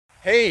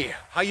Hey,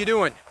 how you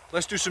doing?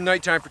 Let's do some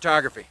nighttime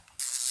photography.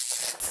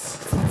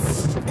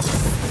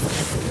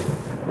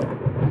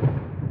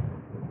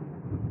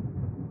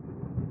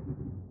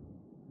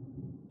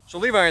 So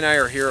Levi and I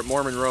are here at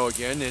Mormon Row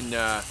again in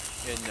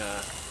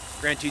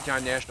Grand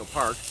Teton National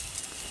Park,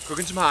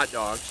 cooking some hot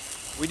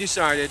dogs. We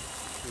decided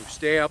to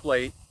stay up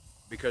late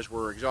because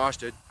we're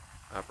exhausted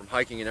from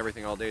hiking and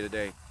everything all day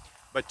today.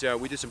 But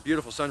we did some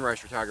beautiful sunrise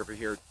photography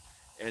here.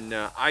 And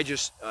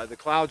the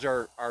clouds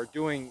are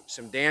doing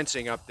some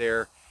dancing up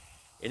there,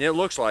 and it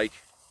looks like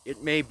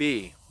it may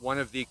be one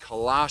of the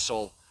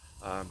colossal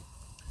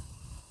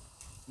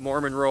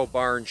Mormon Row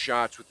Barn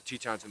shots with the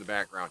Tetons in the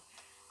background.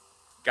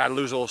 Got to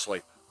lose a little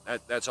sleep.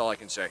 That's all I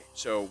can say.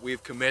 So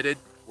we've committed,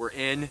 we're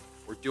in,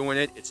 we're doing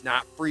it. It's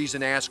not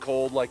freezing ass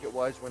cold like it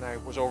was when I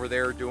was over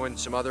there doing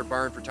some other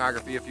barn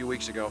photography a few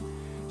weeks ago.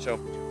 So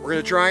we're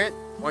gonna try it.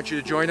 I want you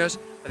to join us.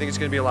 I think it's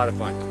gonna be a lot of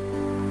fun.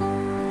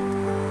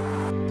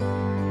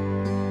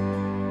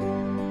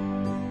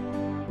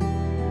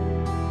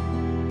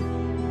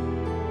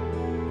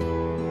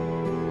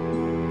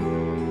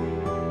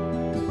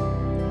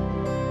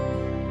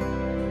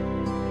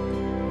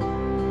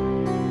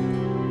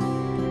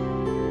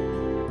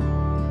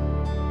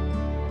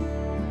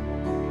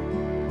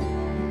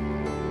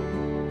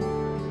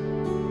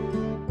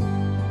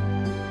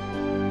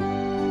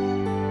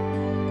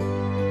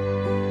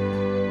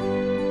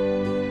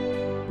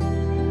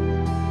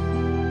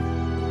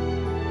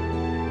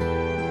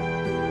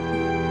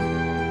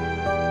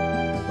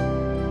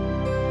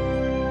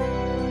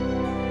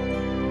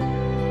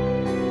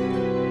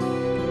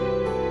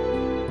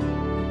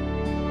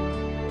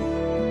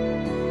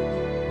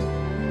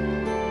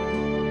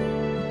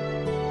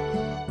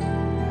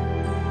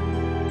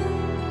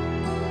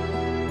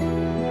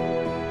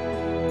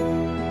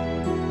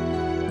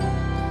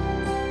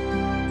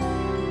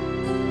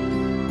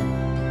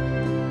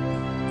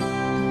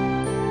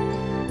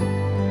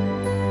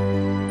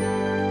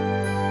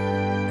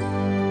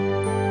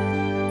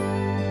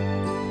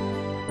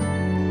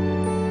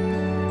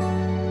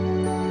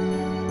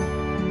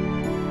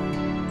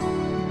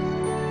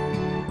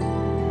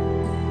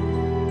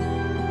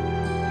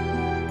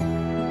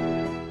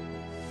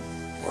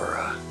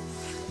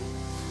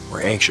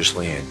 We're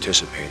anxiously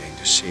anticipating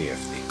to see if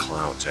the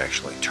clouds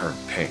actually turn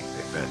pink.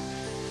 They've been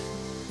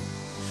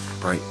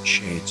bright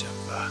shades of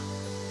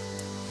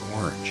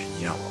orange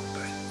and yellow,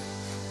 but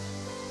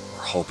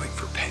we're hoping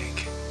for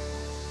pink.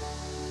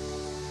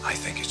 I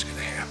think it's going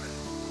to happen.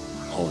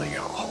 I'm holding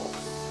out hope.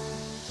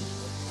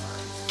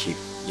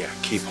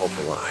 Keep hope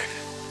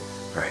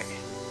alive. Right.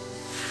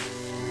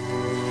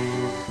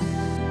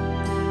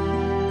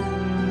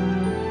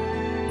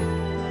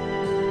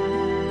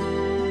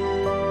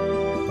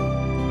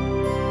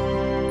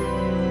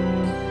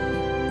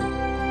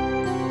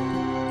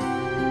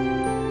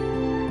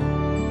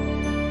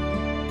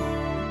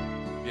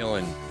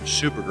 Feeling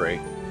super great.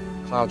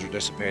 Clouds are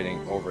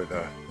dissipating over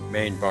the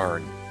main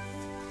barn.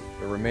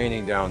 They're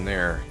remaining down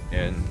there,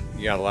 and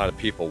you got a lot of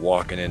people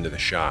walking into the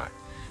shot.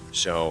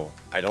 So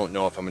I don't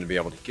know if I'm going to be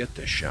able to get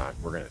this shot.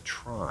 We're going to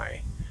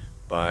try.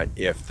 But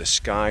if the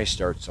sky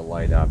starts to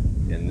light up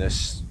and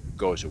this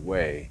goes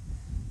away,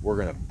 we're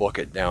going to book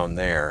it down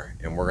there,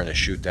 and we're going to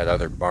shoot that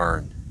other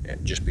barn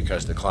just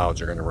because the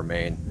clouds are going to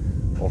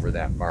remain over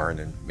that barn,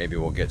 and maybe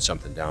we'll get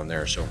something down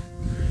there. So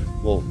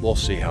we'll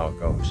see how it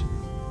goes.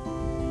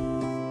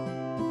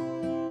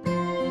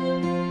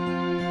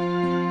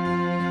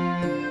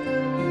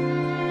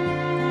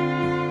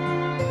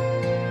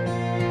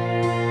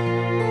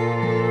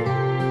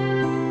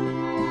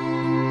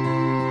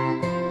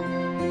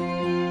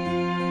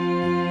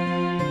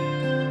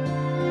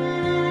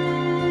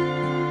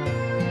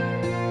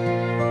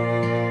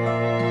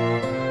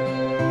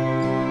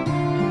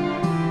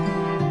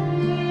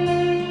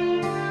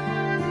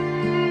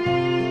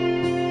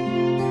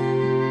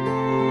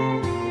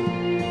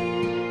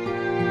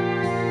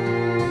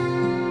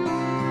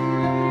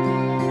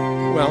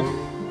 Well,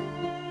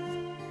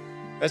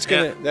 that's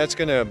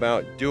gonna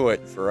about do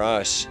it for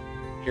us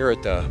here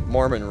at the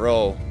Mormon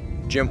Row.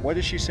 Jim, what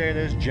did she say it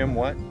is? Jim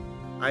what?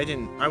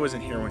 I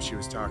wasn't here when she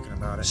was talking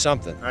about it.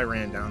 Something. I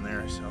ran down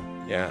there, so.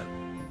 Yeah.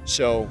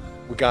 So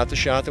we got the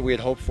shot that we had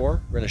hoped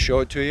for. We're gonna show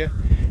it to you.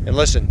 And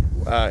listen,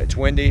 it's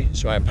windy,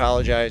 so I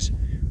apologize.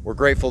 We're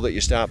grateful that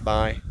you stopped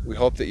by. We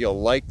hope that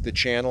you'll like the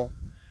channel,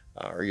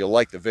 or you'll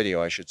like the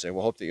video, I should say.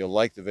 We'll hope that you'll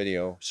like the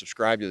video,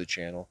 subscribe to the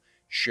channel,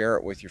 share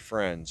it with your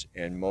friends,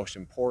 and most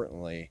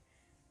importantly,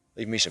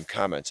 leave me some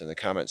comments in the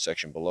comment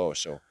section below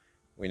so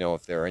we know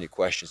if there are any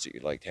questions that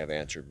you'd like to have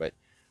answered. But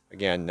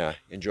again,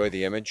 enjoy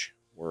the image.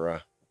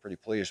 We're pretty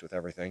pleased with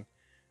everything.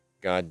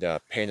 God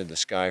painted the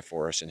sky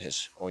for us in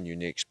his own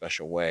unique,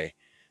 special way.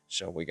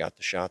 So we got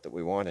the shot that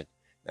we wanted.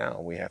 Now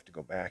we have to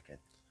go back and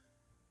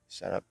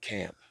set up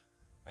camp,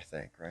 I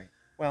think, right?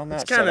 Well,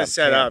 not it's kind of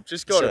set up.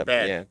 Just go to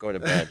bed. Yeah, go to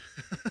bed.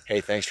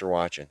 Hey, thanks for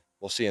watching.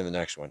 We'll see you in the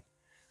next one.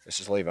 This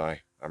is Levi.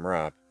 I'm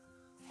Rob.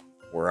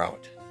 We're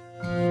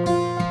out.